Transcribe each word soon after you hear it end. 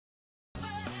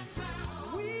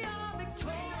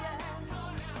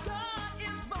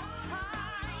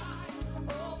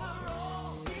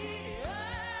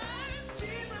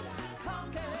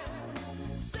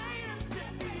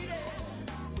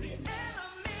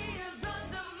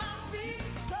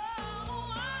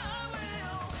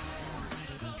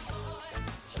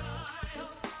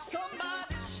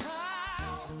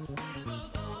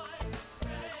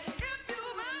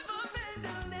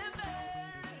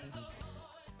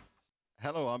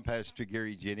Hello, I'm Pastor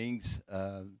Gary Jennings,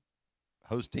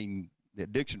 hosting the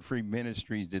Addiction Free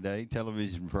Ministries Today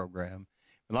television program.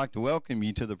 I'd like to welcome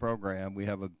you to the program. We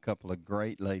have a couple of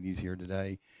great ladies here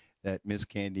today that Miss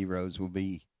Kandi Rose will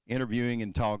be interviewing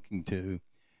and talking to.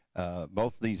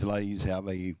 Both of these ladies have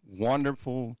a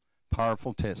wonderful,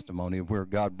 powerful testimony of where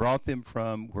God brought them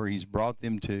from, where He's brought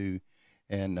them to,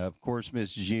 and of course,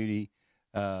 Miss Judy,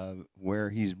 where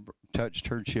He's touched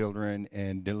her children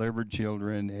and delivered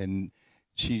children, and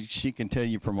she can tell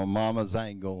you from a mama's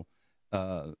angle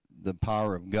the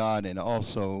power of God and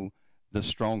also the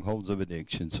strongholds of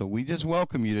addiction. So we just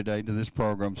welcome you today to this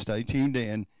program. Stay tuned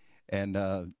in and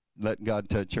let God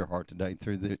touch your heart today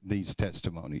through these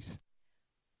testimonies.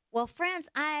 Well, friends,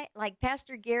 like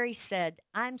Pastor Gary said,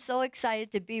 I'm so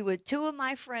excited to be with two of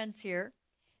my friends here.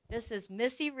 This is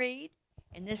Missy Reed,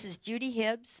 and this is Judy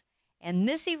Hibbs. And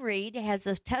Missy Reed has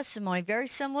a testimony very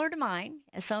similar to mine.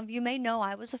 As some of you may know,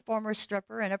 I was a former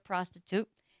stripper and a prostitute,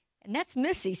 and that's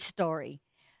Missy's story.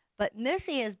 But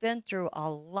Missy has been through a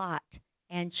lot,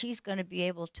 and she's going to be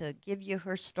able to give you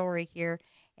her story here.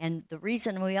 And the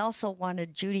reason we also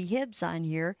wanted Judy Hibbs on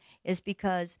here is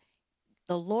because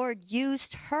the Lord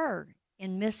used her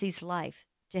in Missy's life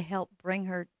to help bring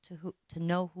her to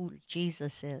know who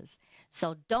Jesus is.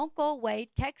 So don't go away.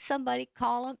 Text somebody,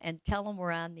 call them, and tell them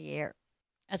we're on the air.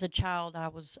 As a child, I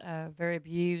was very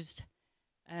abused.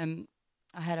 I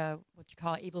had what you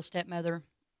call evil stepmother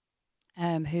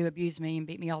who abused me and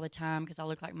beat me all the time because I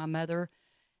looked like my mother.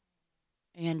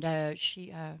 And I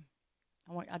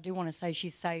do want to say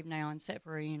she's saved now and set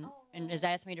free and has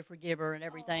asked me to forgive her and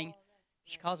everything.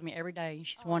 She calls me every day.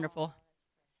 She's wonderful.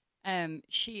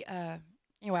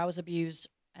 Anyway, I was abused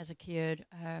as a kid,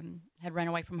 had run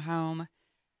away from home,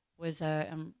 they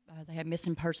had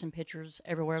missing person pictures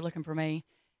everywhere looking for me.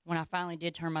 When I finally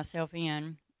did turn myself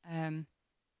in to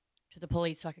the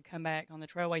police so I could come back on the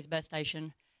Trailways bus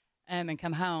station and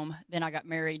come home, then I got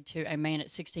married to a man at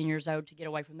 16 years old to get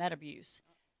away from that abuse.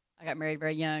 I got married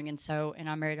very young, and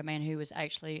I married a man who was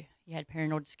he had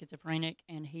paranoid schizophrenic,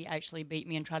 and he actually beat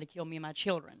me and tried to kill me and my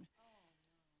children.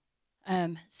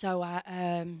 So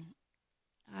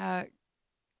I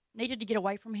needed to get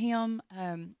away from him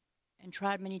and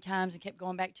tried many times and kept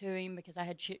going back to him because I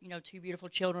had two beautiful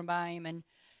children by him,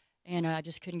 and I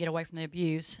just couldn't get away from the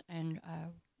abuse. And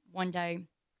one day,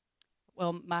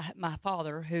 well, my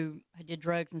father, who did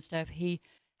drugs and stuff, he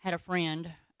had a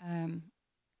friend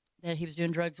that he was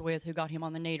doing drugs with who got him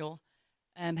on the needle,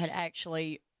 had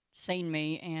actually seen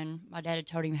me, and my dad had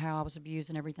told him how I was abused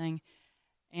and everything.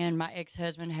 And my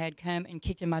ex-husband had come and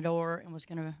kicked in my door and was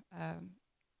trying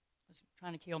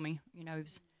to kill me. He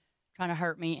was trying to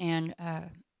hurt me, and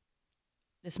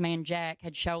this man, Jack,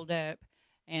 had showed up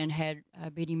and had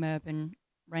beat him up and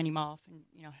ran him off and,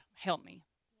 helped me.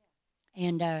 Yeah.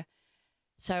 And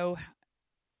so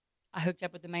I hooked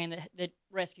up with the man that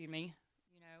rescued me,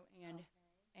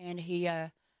 and he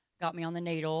got me on the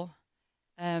needle.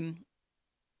 Before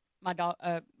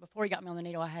he got me on the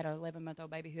needle, I had an 11-month-old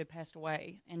baby who had passed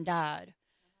away and died.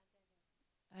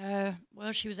 Well,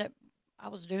 I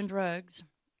was doing drugs,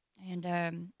 and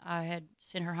I had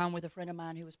sent her home with a friend of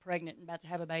mine who was pregnant and about to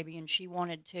have a baby, and she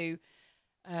wanted to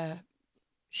learn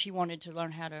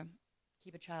how to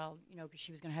keep a child, because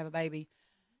she was going to have a baby.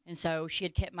 And so she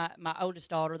had kept my oldest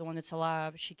daughter, the one that's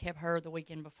alive, she kept her the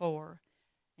weekend before.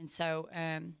 And so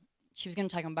she was going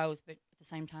to take them both, but at the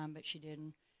same time, but she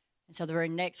didn't. And so the very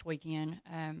next weekend,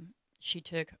 she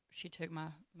took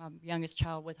my youngest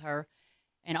child with her.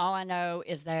 And all I know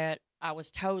is that I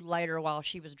was told later while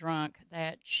she was drunk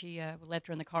that she left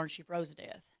her in the car and she froze to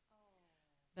death.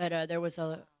 But there was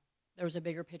a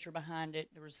bigger picture behind it.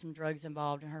 There was some drugs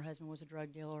involved, and her husband was a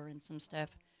drug dealer and some stuff.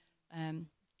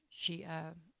 She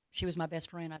was my best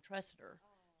friend. I trusted her.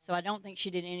 So I don't think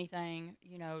she did anything,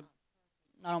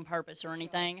 not on purpose or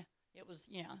anything. It was,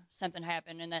 something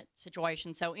happened in that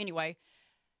situation. So anyway,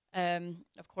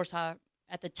 of course, at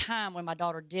the time when my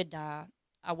daughter did die,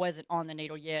 I wasn't on the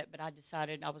needle yet, but I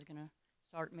decided I was going to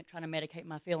start trying to medicate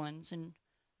my feelings. And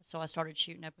so I started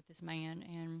shooting up with this man,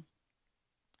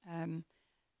 and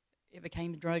it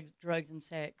became drugs and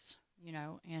sex,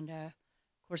 and of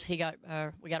course we got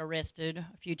arrested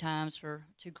a few times for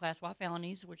 2 Class Y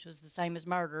felonies, which was the same as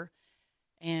murder.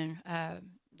 And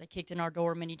they kicked in our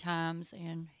door many times,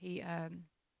 and he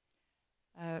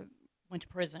went to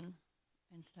prison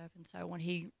and stuff. And so while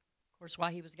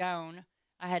he was gone,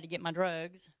 I had to get my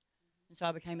drugs. And so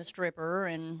I became a stripper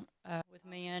and with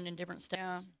men and different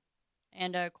stuff.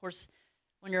 And, of course,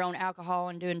 when you're on alcohol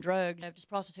and doing drugs, just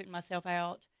prostituting myself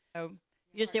out. So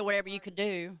you just did whatever you could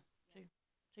do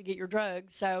to get your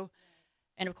drugs. So,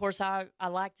 and, of course, I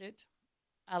liked it.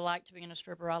 I liked being a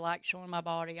stripper. I liked showing my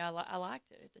body. I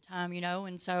liked it at the time,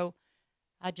 and so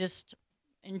I just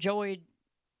enjoyed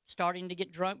starting to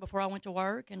get drunk before I went to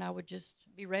work, and I would just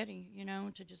be ready,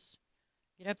 to just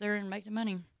get up there and make the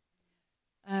money.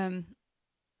 And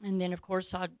then, of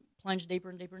course, I'd plunge deeper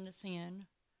and deeper into sin.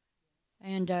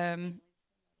 And,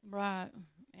 right.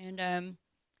 And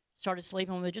started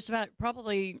sleeping with just about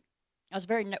probably, I was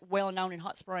very well known in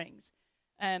Hot Springs,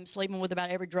 sleeping with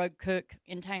about every drug cook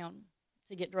in town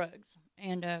to get drugs.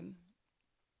 And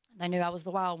they knew I was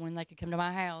the wild one. They could come to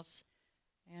my house,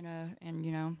 and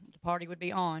the party would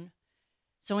be on.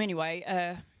 So anyway,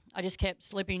 I just kept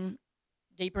slipping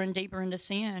deeper and deeper into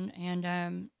sin,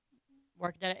 and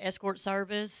worked at an escort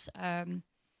service,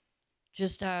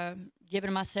 just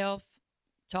giving myself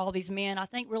to all these men, I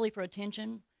think really for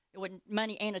attention. It wasn't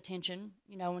money and attention,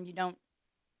 when you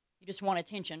just want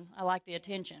attention. I like the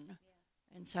attention. Yeah.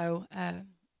 And so,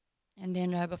 and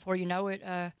then before you know it,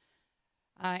 I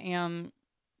am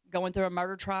going through a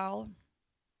murder trial.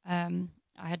 I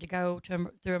had to go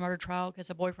through a murder trial because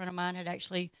a boyfriend of mine had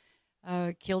actually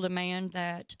killed a man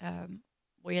that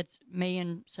me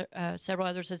and several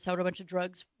others had sold a bunch of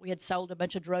drugs. We had sold a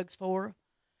bunch of drugs for.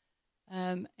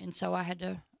 And so I had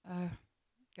to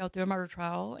go through a murder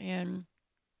trial. And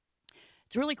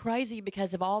it's really crazy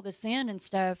because of all the sin and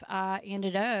stuff. I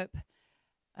ended up,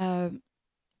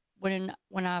 when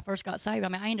I first got saved,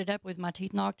 I ended up with my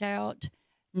teeth knocked out,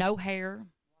 no hair. Wow.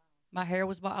 My hair I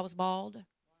was bald.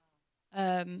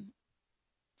 Wow.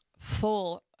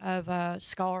 Full of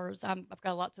scars. I've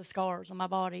got lots of scars on my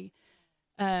body.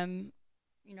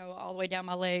 All the way down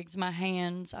my legs, my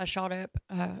hands. I shot up,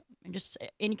 and just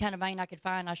any kind of vein I could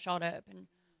find, I shot up, and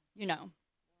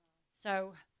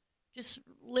so just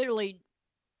literally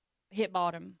hit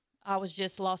bottom. I was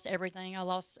just lost everything. I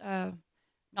lost not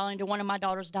only did one of my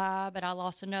daughters die, but I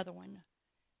lost another one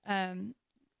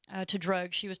to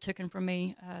drugs. She was taken from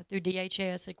me through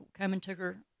DHS. They come and took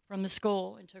her from the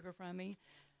school and took her from me.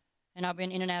 And I've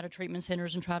been in and out of treatment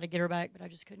centers and tried to get her back, but I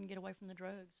just couldn't get away from the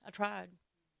drugs. I tried,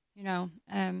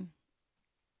 I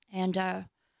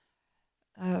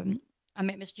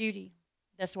met Miss Judy.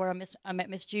 That's where I met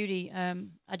Miss Judy.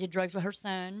 I did drugs with her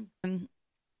son.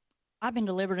 I've been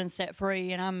delivered and set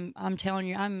free, and I'm telling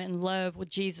you, I'm in love with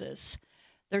Jesus.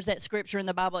 There's that scripture in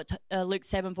the Bible, Luke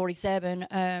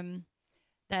 7:47,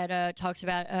 that talks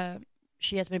about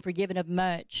she has been forgiven of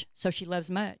much, so she loves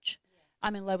much. Yes.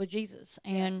 I'm in love with Jesus,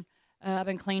 and I've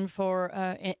been clean for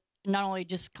not only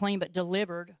just clean, but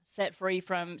delivered, set free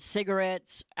from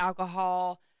cigarettes,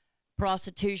 alcohol,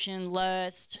 prostitution,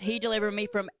 lust. He delivered me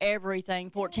from everything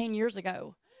 14 years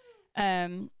ago.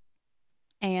 And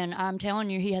I'm telling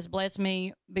you, he has blessed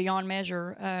me beyond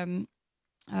measure.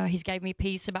 He's gave me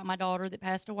peace about my daughter that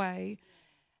passed away.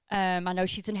 I know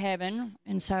she's in heaven.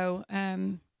 And so,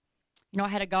 I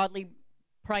had a godly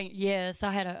I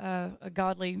had a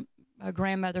godly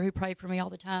grandmother who prayed for me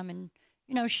all the time. And,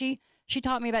 she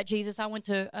taught me about Jesus. I went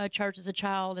to church as a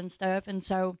child and stuff. And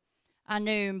so I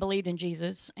knew and believed in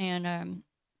Jesus. And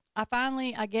I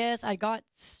finally, I guess, I got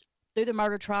through the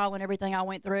murder trial and everything I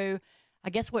went through. I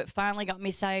guess what finally got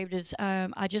me saved is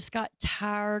I just got sick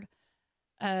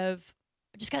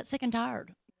and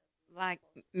tired. Like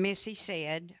Missy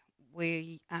said,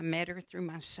 I met her through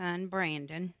my son,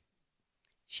 Brandon.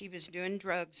 She was doing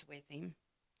drugs with him,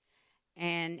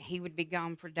 and he would be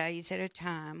gone for days at a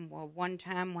time. Well, one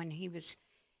time when he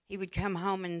would come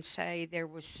home and say there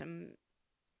was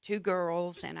two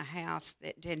girls in a house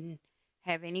that didn't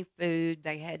have any food.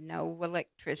 They had no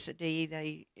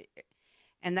electricity.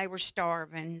 And they were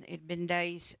starving. It'd been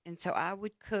days, and so I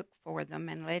would cook for them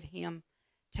and let him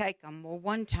take them. Well,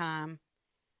 one time,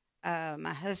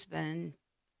 my husband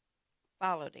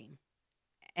followed him,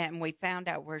 and we found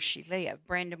out where she lived.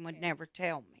 Brandon would never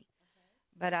tell me,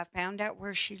 but I found out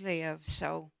where she lived.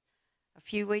 So a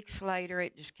few weeks later,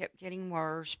 it just kept getting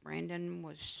worse. Brandon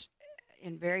was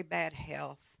in very bad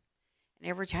health, and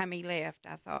every time he left,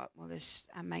 I thought, well,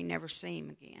 I may never see him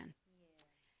again.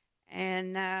 Yeah.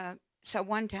 And so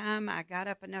one time I got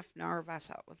up enough nerve, I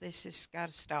thought, well, this has got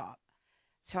to stop.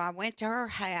 So I went to her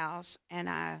house and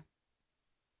I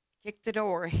kicked the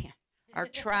door in, or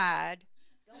tried.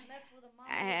 Don't mess with a mom.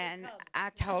 And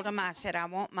I told him, I said, I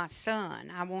want my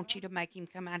son. I want you to make him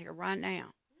come out here right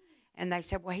now. And they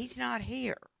said, well, he's not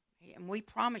here. And we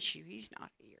promise you he's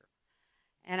not here.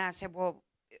 And I said, well,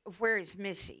 where is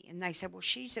Missy? And they said, well,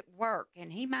 she's at work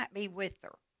and he might be with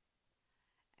her.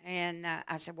 And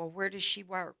I said, well, where does she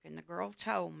work? And the girl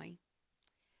told me.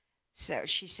 So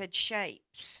she said,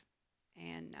 Shapes.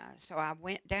 And so I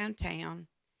went downtown,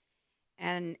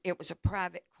 and it was a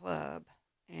private club.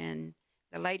 And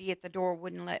the lady at the door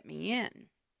wouldn't let me in.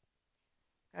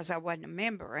 because I wasn't a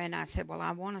member. And I said, well,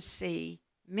 I want to see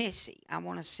Missy. I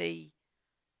want to see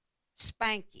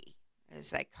Spanky, as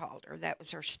they called her. That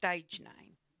was her stage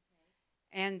name.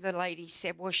 And the lady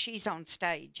said, well, she's on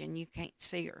stage and you can't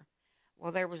see her.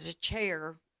 Well, there was a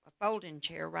chair, a folding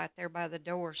chair right there by the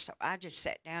door, so I just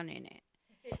sat down in it.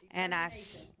 And I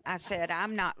said,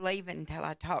 I'm not leaving until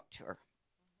I talk to her.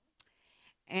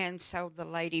 And so the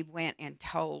lady went and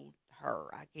told her,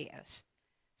 I guess.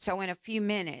 So in a few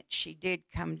minutes, she did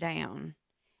come down.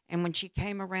 And when she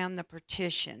came around the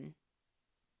partition,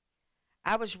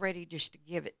 I was ready just to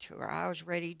give it to her. I was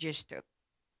ready just to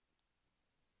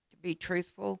be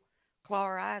truthful, claw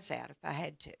her eyes out if I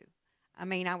had to. I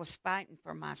mean, I was fighting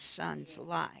for my son's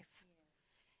life.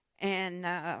 And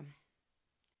I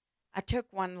took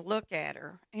one look at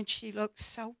her, and she looked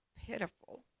so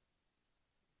pitiful.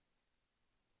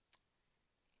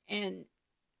 And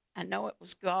I know it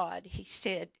was God. He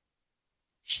said,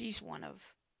 she's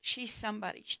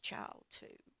somebody's child too.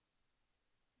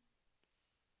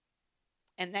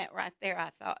 And that right there,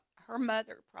 I thought, her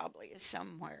mother probably is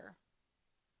somewhere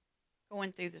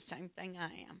going through the same thing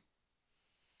I am.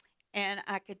 And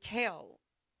I could tell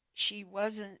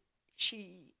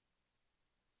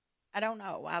I don't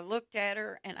know. I looked at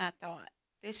her and I thought,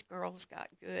 this girl's got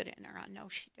good in her. I know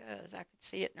she does. I could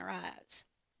see it in her eyes.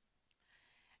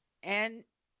 And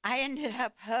I ended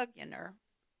up hugging her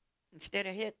instead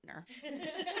of hitting her.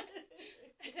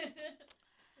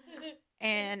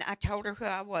 And I told her who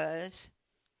I was.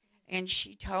 And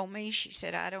she told me, she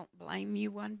said, I don't blame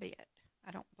you one bit.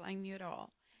 I don't blame you at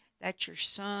all. That's your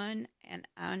son, and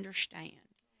I understand.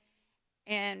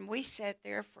 And we sat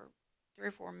there for 3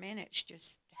 or 4 minutes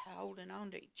just holding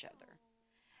on to each other.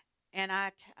 And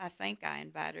I think I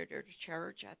invited her to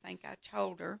church. I think I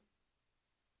told her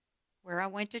where I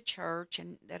went to church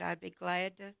and that I'd be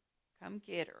glad to come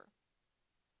get her.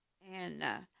 And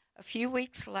a few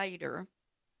weeks later,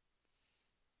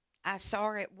 I saw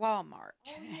her at Walmart.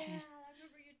 Oh, yeah, I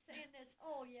remember you saying this.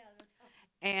 Oh, yeah.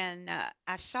 And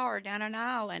I saw her down an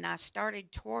aisle, and I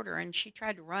started toward her, and she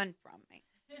tried to run from me.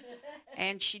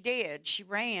 And she did. She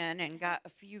ran and got a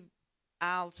few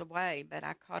aisles away, but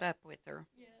I caught up with her.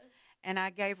 Yes. And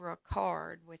I gave her a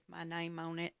card with my name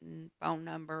on it and phone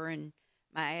number and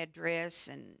my address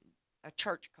and a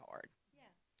church card.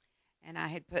 Yeah. And I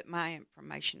had put my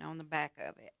information on the back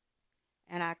of it.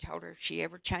 And I told her if she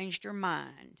ever changed her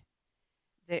mind,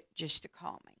 that just to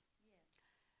call me. Yes.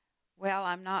 Well,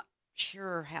 I'm not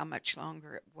sure how much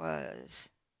longer it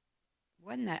was. It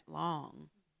wasn't that long.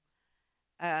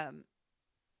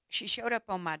 She showed up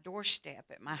on my doorstep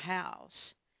at my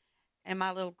house, and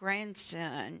my little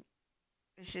grandson,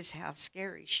 this is how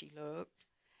scary she looked.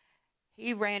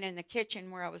 He ran in the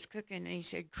kitchen where I was cooking, and he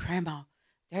said, Grandma,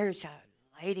 there's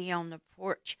a lady on the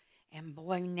porch, and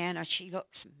boy, Nana, she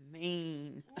looks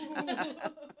mean.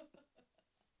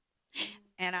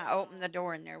 And I opened the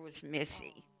door, and there was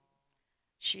Missy.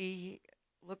 She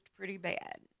looked pretty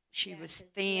bad. She was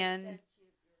thin.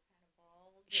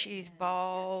 She's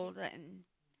bald, and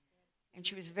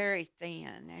she was very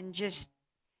thin. And just,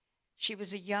 she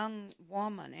was a young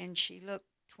woman, and she looked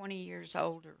 20 years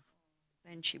older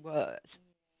than she was.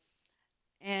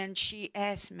 And she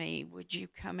asked me, would you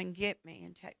come and get me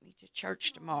and take me to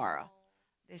church tomorrow?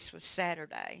 This was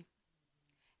Saturday.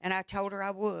 And I told her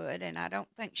I would, and I don't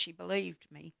think she believed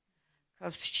me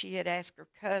because she had asked her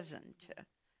cousin to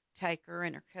take her,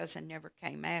 and her cousin never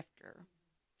came after her.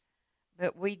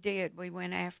 But we did. We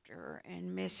went after her,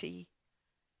 and Missy,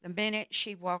 the minute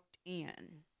she walked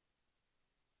in,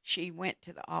 she went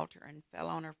to the altar and fell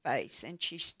on her face, and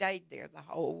she stayed there the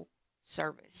whole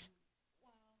service. Wow.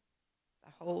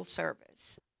 The whole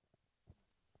service.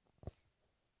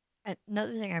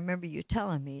 Another thing I remember you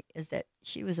telling me is that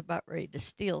she was about ready to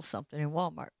steal something in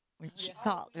Walmart when she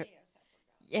called her.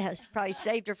 Yes, probably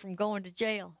saved her from going to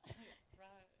jail.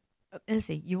 Right.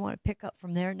 Missy, you want to pick up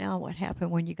from there now? What happened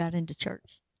when you got into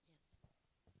church?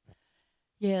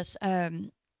 Yes,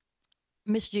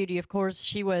 Miss Judy, of course,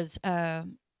 she was, after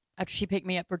she picked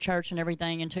me up for church and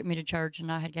everything and took me to church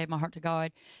and I had gave my heart to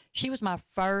God, she was my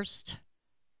first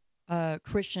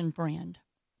Christian friend.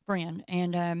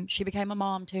 And she became a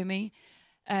mom to me.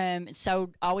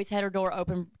 So always had her door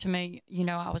open to me. You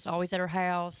know, I was always at her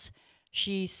house.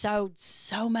 She sowed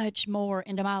so much more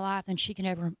into my life than she can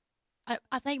ever,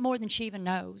 I think more than she even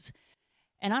knows.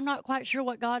 And I'm not quite sure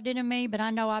what God did in me, but I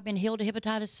know I've been healed of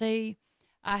hepatitis C.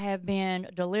 I have been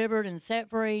delivered and set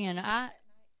free. And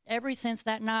ever since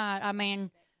that night, I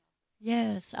mean,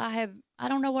 yes, I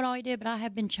don't know what all he did, but I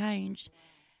have been changed.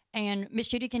 And Miss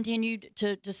Judy continued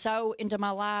to sow into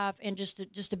my life and just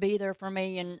to be there for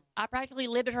me. And I practically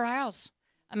lived at her house.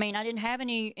 I mean, I didn't have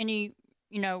any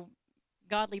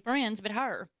godly friends but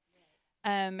her.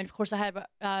 And of course, I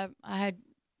had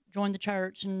joined the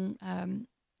church and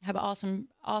have an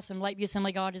awesome Lakeview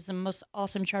Assembly. God is the most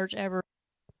awesome church ever.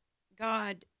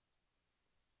 God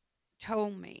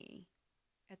told me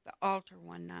at the altar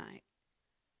one night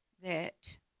that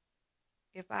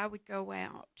if I would go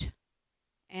out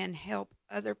and help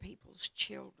other people's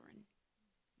children,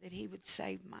 that he would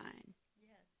save mine.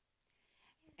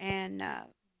 And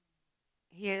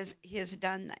he has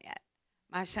done that.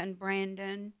 My son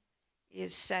Brandon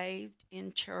is saved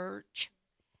in church.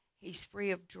 He's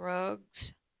free of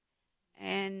drugs,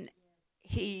 and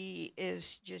he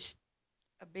is just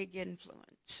a big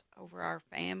influence over our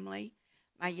family.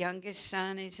 My youngest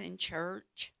son is in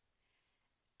church.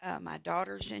 My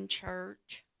daughter's in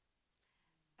church.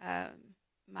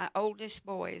 My oldest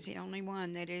boy is the only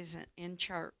one that isn't in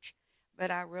church,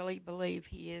 but I really believe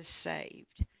he is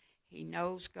saved. He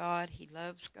knows God. He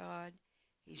loves God.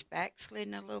 He's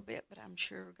backslidden a little bit, but I'm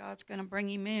sure God's going to bring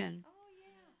him in. Oh,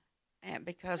 yeah. And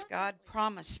because God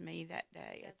promised me that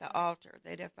day at the altar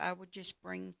that if I would just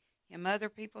bring him other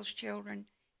people's children,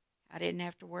 I didn't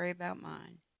have to worry about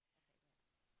mine.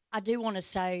 I do want to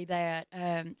say that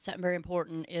something very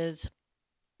important is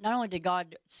not only did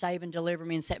God save and deliver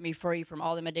me and set me free from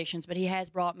all them addictions, but he has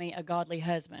brought me a godly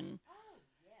husband.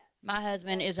 My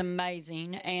husband is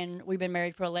amazing, and we've been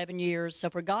married for 11 years.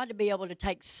 So for God to be able to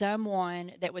take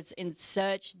someone that was in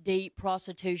such deep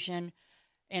prostitution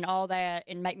and all that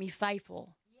and make me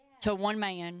faithful to one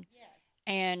man,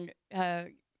 and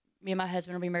me and my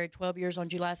husband will be married 12 years on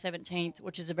July 17th,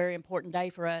 which is a very important day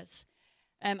for us.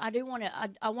 I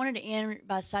wanted to end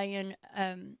by saying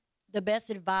the best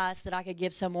advice that I could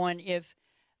give someone if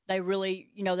they really,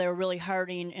 they're really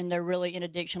hurting and they're really in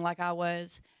addiction like I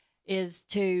was, is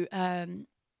to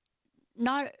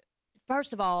not,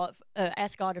 first of all,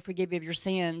 ask God to forgive you of your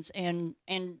sins, and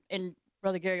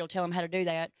Brother Gary will tell them how to do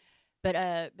that, but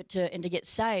to get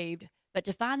saved, but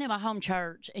to find them a home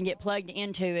church and get plugged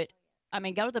into it. I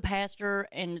mean, go to the pastor,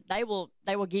 and they will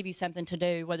give you something to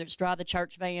do, whether it's drive the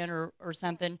church van or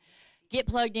something. Get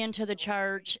plugged into the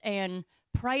church and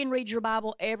pray and read your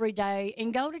Bible every day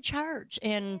and go to church.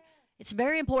 And it's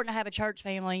very important to have a church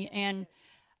family. And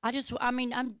I'm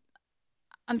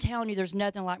telling you, there's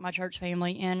nothing like my church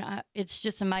family, and it's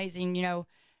just amazing,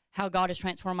 how God has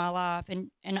transformed my life. And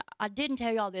I didn't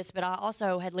tell you all this, but I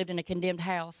also had lived in a condemned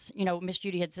house. Miss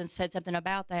Judy had said something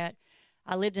about that.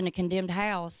 I lived in a condemned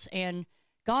house, and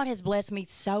God has blessed me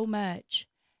so much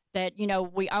that,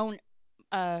 we own,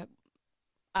 I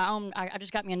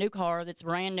just got me a new car that's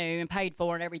brand new and paid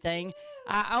for and everything.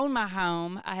 I own my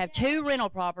home. I have 2 rental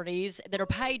properties that are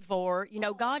paid for.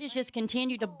 God has just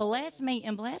continued to bless me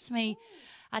and bless me.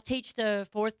 I teach the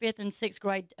 4th, 5th, and 6th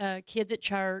grade kids at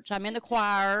church. I'm in the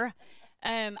choir.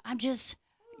 I'm just,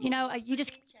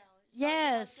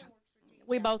 yes.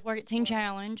 We both work at Teen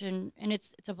Challenge, and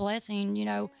it's a blessing,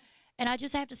 And I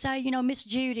just have to say, Miss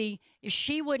Judy, if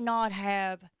she would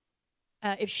have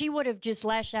just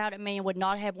lashed out at me and would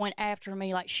not have went after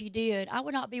me like she did, I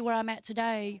would not be where I'm at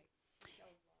today.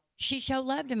 She showed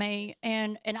love to me,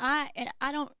 and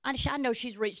I know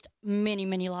she's reached many,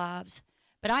 many lives,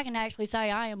 but I can actually say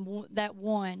I am that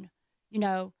one,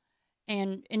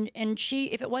 and she,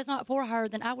 if it was not for her,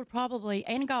 then I would probably,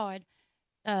 and God,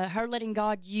 her letting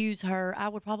God use her, I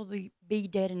would probably be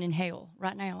dead and in hell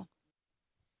right now.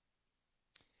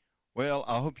 Well,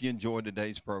 I hope you enjoyed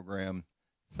today's program.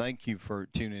 Thank you for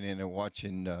tuning in and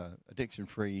watching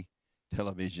addiction-free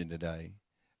television today.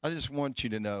 I just want you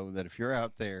to know that if you're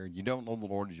out there and you don't know the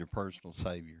Lord as your personal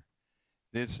Savior,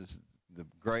 this is the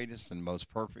greatest and most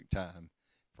perfect time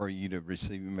for you to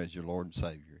receive him as your Lord and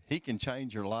Savior. He can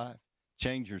change your life,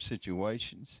 change your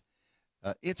situations.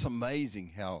 It's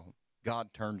amazing how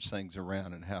God turns things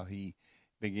around and how he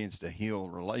begins to heal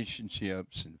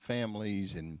relationships and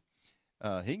families, and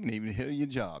he can even heal your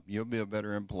job. You'll be a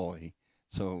better employee.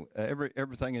 So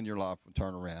everything in your life will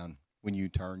turn around when you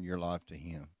turn your life to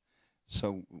him.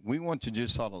 So we want to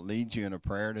just sort of lead you in a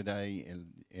prayer today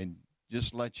and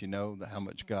just let you know how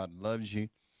much God loves you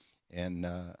and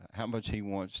how much he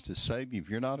wants to save you. If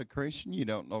you're not a Christian, you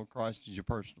don't know Christ as your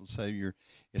personal Savior,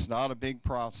 it's not a big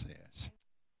process.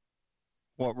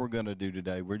 What we're going to do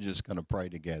today, we're just going to pray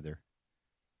together.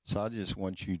 So I just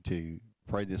want you to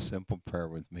pray this simple prayer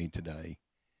with me today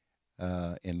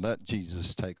and let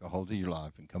Jesus take a hold of your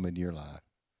life and come into your life.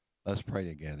 Let's pray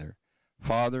together.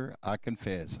 Father, I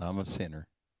confess I'm a sinner.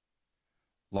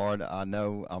 Lord, I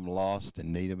know I'm lost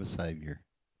in need of a Savior.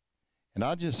 And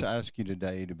I just ask you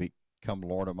today to become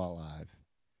Lord of my life.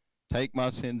 Take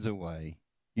my sins away.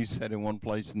 You said in one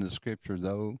place in the Scripture,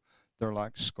 though they're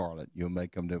like scarlet. You'll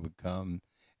make them to become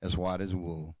as white as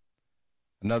wool.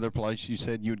 Another place you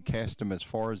said you'd cast them as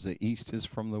far as the east is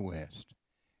from the west.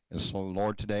 And so,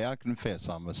 Lord, today I confess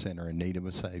I'm a sinner in need of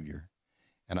a Savior.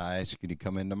 And I ask you to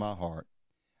come into my heart.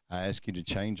 I ask you to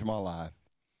change my life.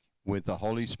 With the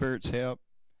Holy Spirit's help,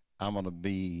 I'm going to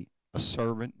be a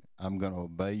servant. I'm going to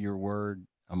obey your word.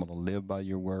 I'm going to live by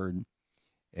your word.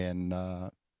 And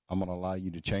I'm going to allow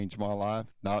you to change my life,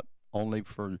 not only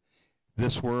for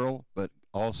this world, but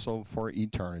also for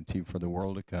eternity, for the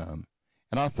world to come.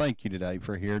 And I thank you today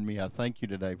for hearing me. I thank you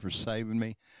today for saving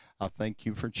me. I thank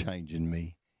you for changing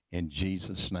me. In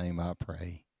Jesus' name I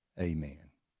pray. Amen.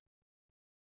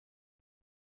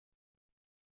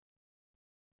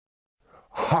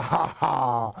 Ha ha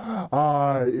ha!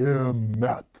 I am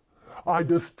meth. I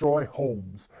destroy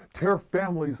homes, tear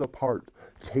families apart,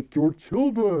 take your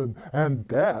children, and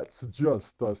that's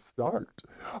just the start.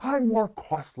 I'm more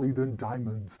costly than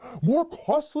diamonds, more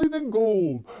costly than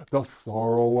gold. The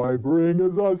sorrow I bring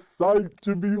is a sight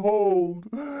to behold.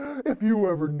 If you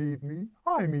ever need me,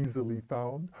 I'm easily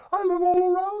found. I live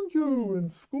all around you,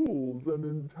 in schools and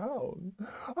in town.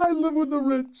 I live with the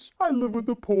rich, I live with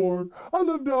the poor, I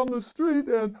live down the street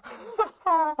and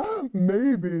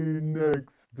maybe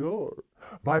next door.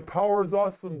 My power's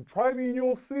awesome. Try me and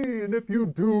you'll see. And if you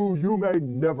do, you may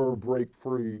never break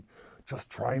free. Just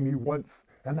try me once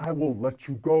and I will let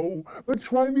you go. But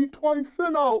try me twice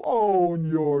and I'll own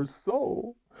your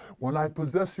soul. When I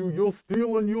possess you, you'll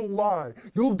steal and you'll lie.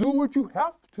 You'll do what you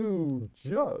have to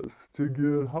just to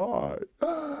get high.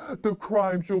 The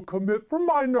crimes you'll commit for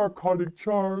my narcotic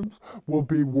charms will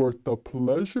be worth the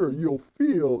pleasure you'll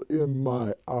feel in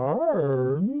my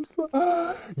arms.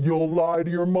 You'll lie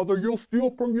to your mother, you'll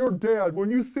steal from your dad.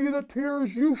 When you see the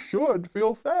tears, you should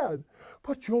feel sad.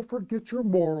 But you'll forget your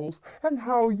morals and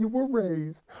how you were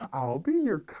raised. I'll be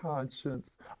your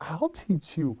conscience. I'll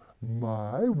teach you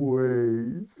my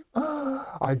ways.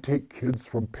 I take kids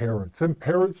from parents and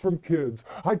parents from kids.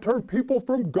 I turn people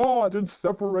from God and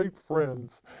separate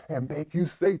friends and make you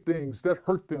say things that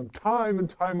hurt them time and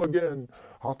time again.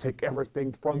 I'll take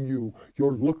everything from you,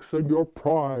 your looks and your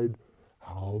pride.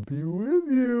 I'll be with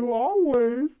you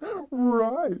always,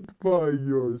 right by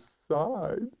your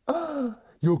side.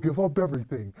 You'll give up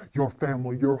everything, your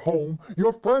family, your home,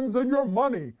 your friends, and your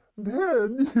money.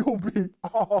 Then you'll be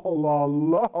all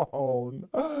alone.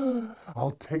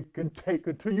 I'll take and take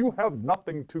until you have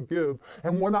nothing to give.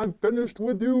 And when I'm finished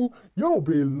with you, you'll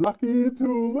be lucky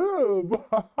to live.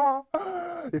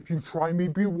 If you try me,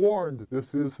 be warned,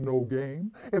 this is no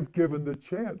game. If given the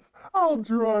chance, I'll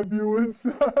drive you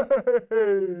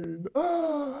insane.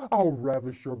 I'll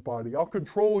ravish your body. I'll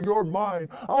control your mind.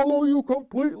 I'll owe you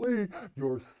completely.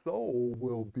 Your soul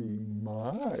will be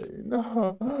mine.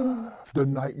 The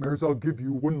nightmares I'll give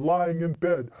you when lying in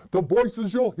bed. The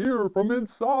voices you'll hear from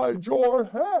inside your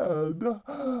head.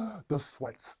 The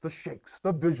sweats, the shakes,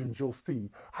 the visions you'll see.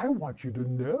 I want you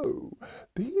to know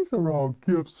these are all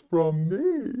gifts from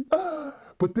me.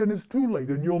 But then it's too late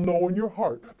and you'll know in your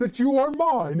heart that you are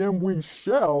mine and we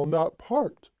shall not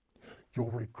part.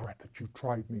 You'll regret that you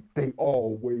tried me. They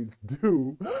always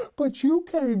do. But you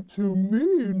came to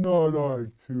me, not I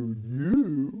to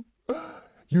you.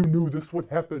 You knew this would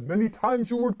happen. Many times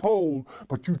you were told,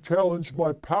 but you challenged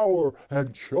my power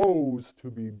and chose to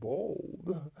be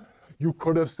bold. You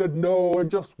could have said no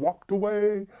and just walked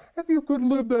away. If you could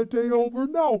live that day over,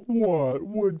 now what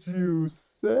would you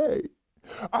say?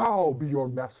 I'll be your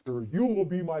master, you will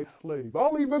be my slave.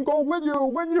 I'll even go with you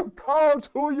when you come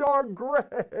to your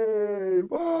grave.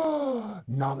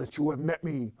 Now that you have met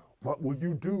me, what will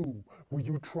you do? Will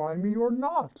you try me or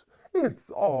not?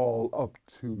 It's all up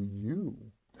to you.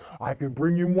 I can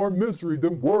bring you more misery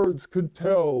than words can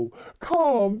tell.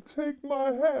 Come, take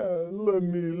my hand, let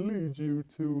me lead you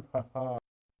to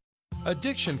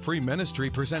Addiction Free Ministry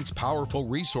presents powerful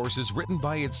resources written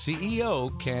by its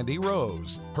CEO, Kandi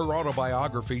Rose. Her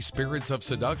autobiography, Spirits of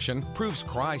Seduction, proves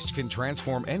Christ can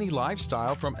transform any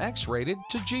lifestyle from X-rated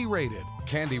to G-rated.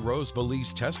 Kandi Rose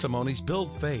believes testimonies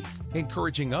build faith,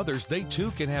 encouraging others they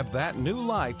too can have that new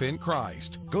life in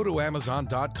Christ. Go to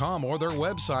Amazon.com or their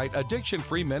website,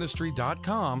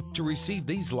 addictionfreeministry.com, to receive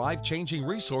these life-changing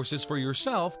resources for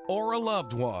yourself or a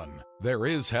loved one. There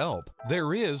is help.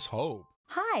 There is hope.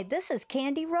 Hi, this is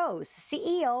Kandi Rose,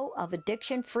 CEO of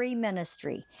Addiction Free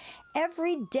Ministry.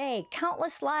 Every day,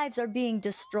 countless lives are being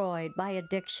destroyed by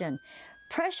addiction.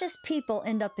 Precious people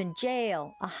end up in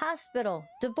jail, a hospital,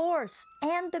 divorce,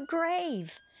 and the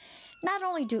grave. Not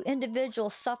only do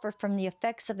individuals suffer from the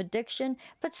effects of addiction,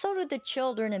 but so do the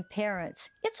children and parents.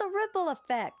 It's a ripple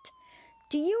effect.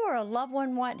 Do you or a loved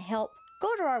one want help?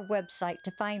 Go to our website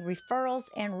to find referrals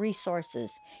and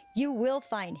resources. You will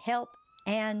find help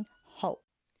and hope.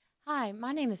 Hi,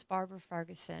 my name is Barbara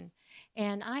Ferguson,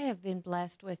 and I have been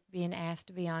blessed with being asked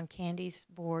to be on Kandi's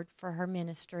board for her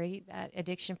ministry,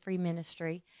 Addiction Free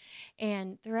Ministry.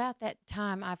 And throughout that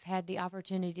time, I've had the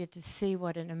opportunity to see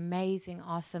what an amazing,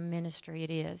 awesome ministry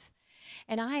it is.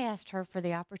 And I asked her for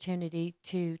the opportunity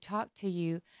to talk to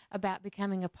you about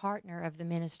becoming a partner of the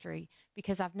ministry,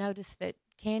 because I've noticed that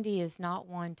Kandi is not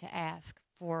one to ask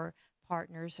for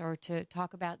partners or to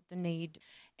talk about the need.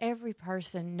 Every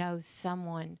person knows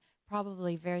someone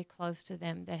probably very close to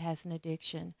them that has an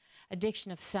addiction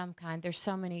of some kind. There's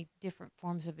so many different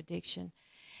forms of addiction.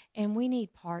 And we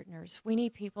need partners. We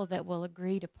need people that will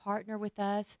agree to partner with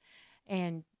us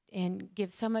and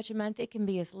give so much a month. It can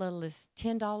be as little as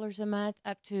 $10 a month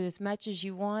up to as much as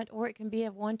you want, or it can be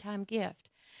a one-time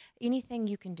gift. Anything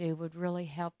you can do would really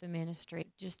help the ministry.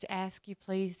 Just ask you,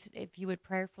 please, if you would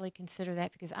prayerfully consider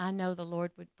that, because I know the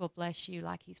Lord will bless you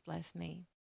like he's blessed me.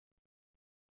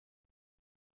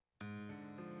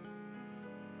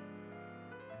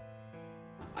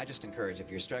 I just encourage,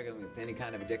 if you're struggling with any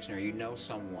kind of addiction, or you know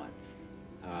someone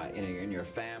in your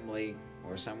family,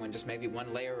 or someone, just maybe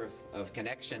one layer of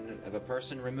connection of a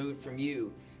person removed from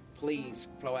you, please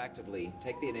proactively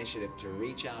take the initiative to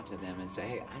reach out to them and say,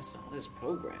 hey, I saw this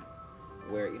program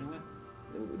where, you know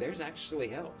what, there's actually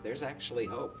help, there's actually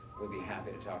hope. We'll be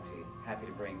happy to talk to you, happy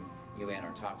to bring you in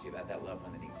or talk to you about that loved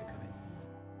one that needs to come in.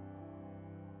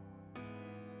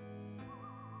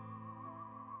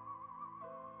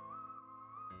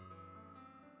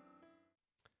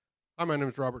 Hi, my name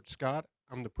is Robert Scott.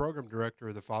 I'm the program director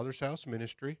of the Father's House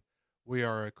Ministry. We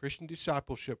are a Christian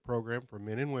discipleship program for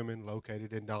men and women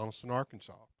located in Donaldson,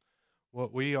 Arkansas.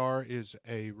 What we are is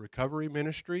a recovery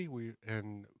ministry. We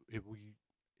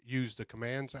use the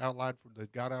commands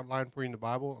that God outlined for you in the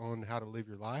Bible on how to live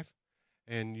your life,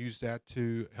 and use that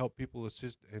to help people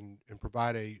assist and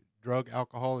provide a drug,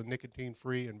 alcohol, and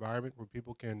nicotine-free environment where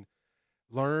people can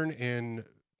learn and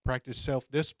practice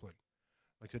self-discipline.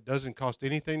 Like, it doesn't cost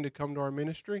anything to come to our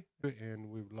ministry, and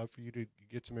we would love for you to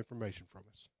get some information from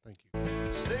us. Thank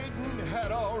you. Satan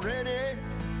had already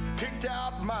picked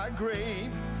out my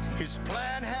grave. His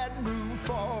plan had moved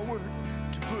forward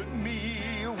to put me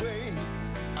away.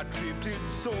 I drifted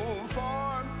so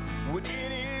far, would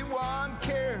anyone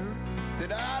care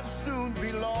that I'd soon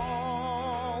be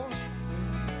lost?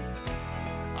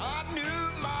 I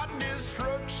knew my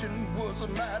destruction was a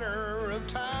matter of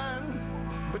time,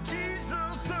 but Jesus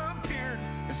appeared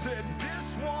and said,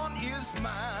 this one is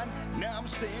mine. Now I'm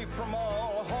safe from all